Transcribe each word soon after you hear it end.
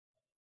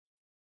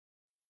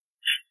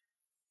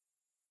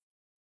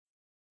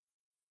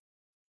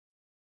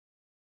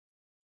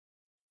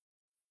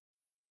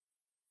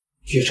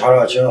去查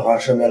查秦寒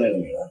身边那个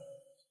女人。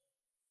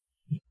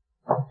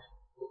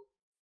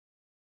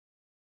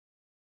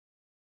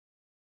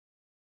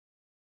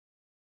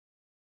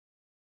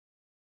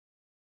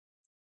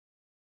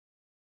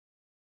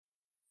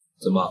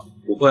怎么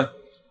不会？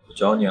我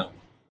教你啊。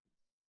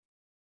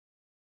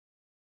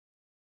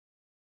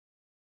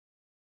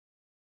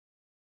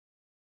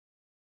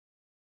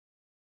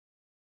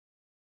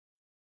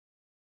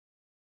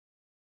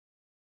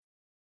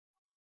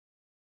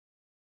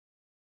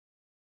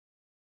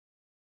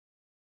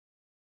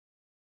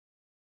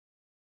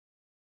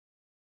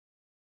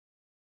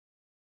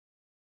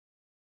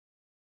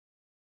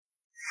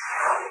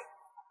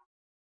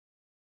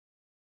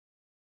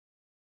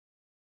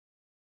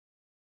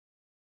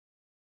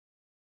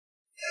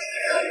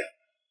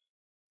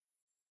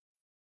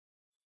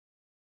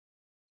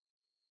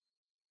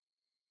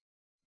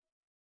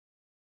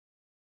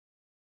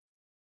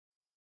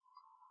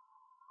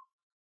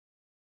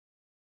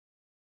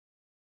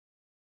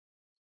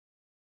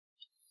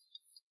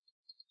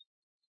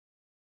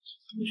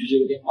你去接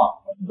个电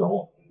话，你等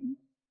我。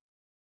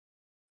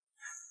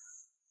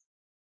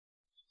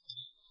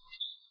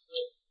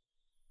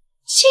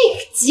这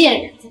个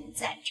贱人怎么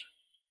在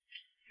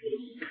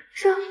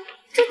这？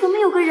这怎么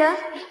有个人？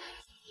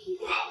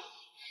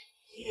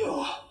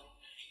有。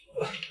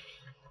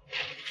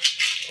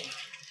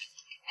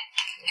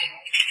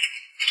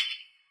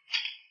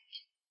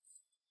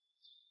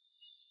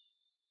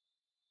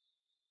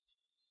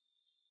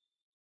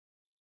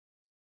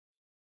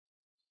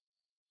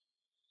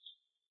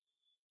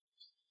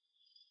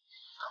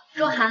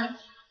若涵，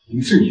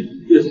是你，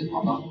叶总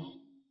好吗？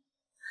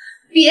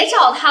别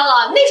找他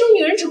了，那种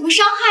女人只会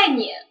伤害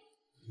你。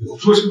我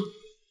说什么？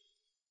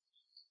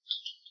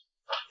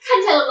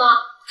看见了吗？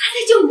他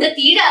在救你的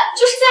敌人，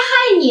就是在害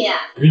你。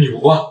与你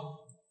无关。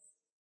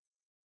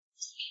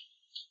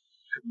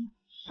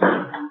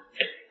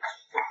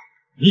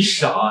你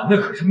傻，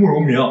那可是慕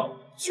容明。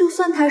就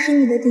算他是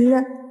你的敌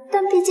人，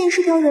但毕竟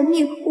是条人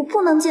命，我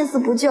不能见死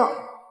不救。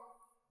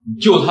你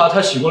救他，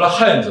他醒过来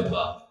害你怎么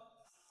办？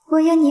我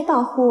要你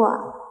保护我。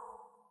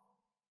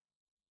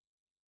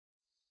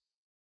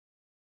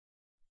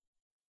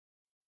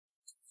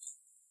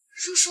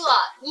叔叔，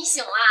你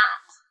醒啦？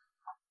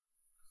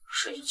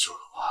是你救了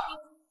我。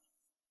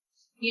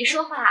别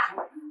说话，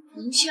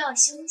您需要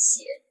休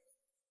息。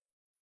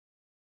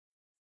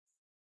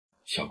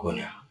小姑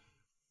娘，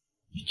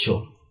你救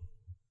了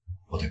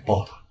我，我得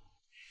报答。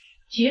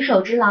举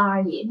手之劳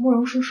而已，慕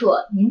容叔叔，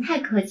您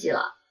太客气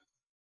了。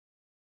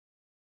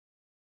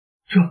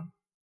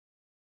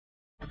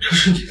这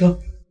是你的？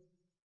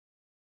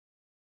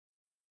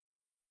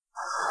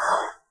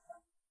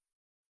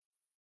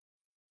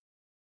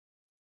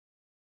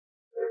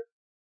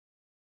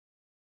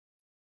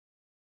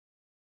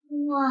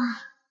哇，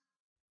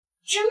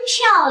真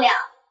漂亮！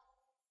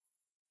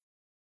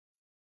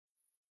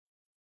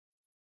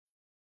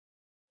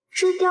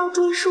这吊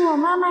坠是我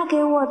妈妈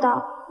给我的，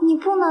你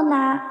不能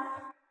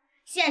拿。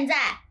现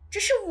在这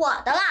是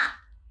我的啦。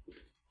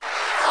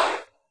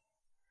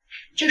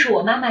这是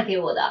我妈妈给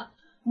我的。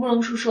慕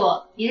容叔叔，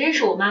你认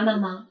识我妈妈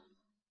吗？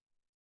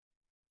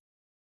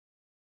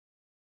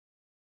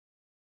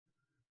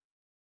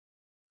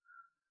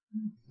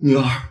女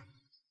儿，我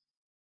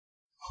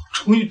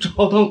终于找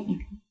到你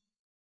了。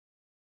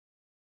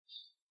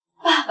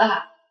爸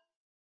爸。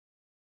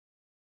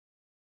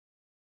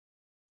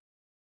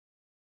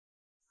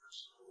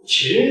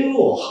秦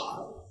若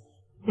寒，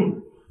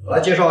我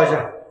来介绍一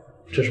下，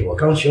这是我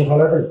刚寻回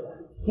来的女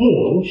儿慕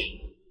容雪。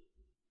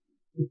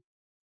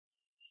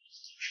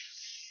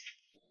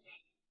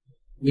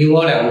你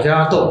我两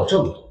家斗了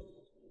这么多，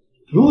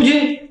如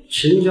今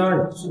秦家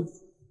有罪，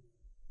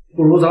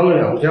不如咱们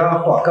两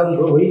家化干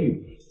戈为玉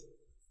帛。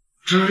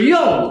只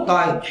要你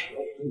答应娶我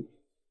为女，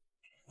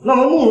那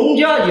么慕容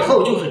家以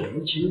后就是你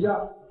们秦家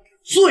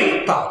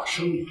最大的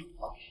生意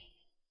伙伴。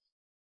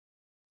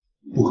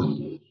不可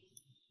能！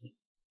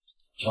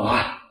小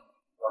安，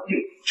我定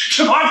去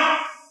吃饭。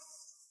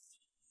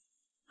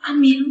阿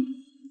明，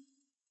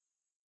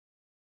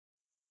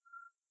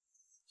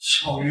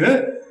小云，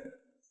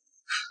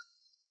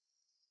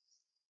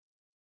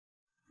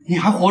你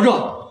还活着？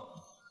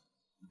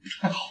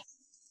太好，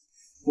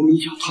我们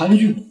一家团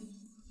聚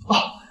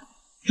啊！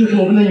这是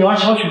我们的女儿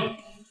小雪。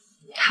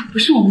她不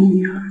是我们的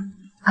女儿，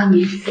阿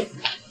明，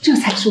这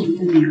才是我们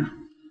的女儿。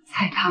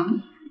彩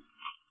棠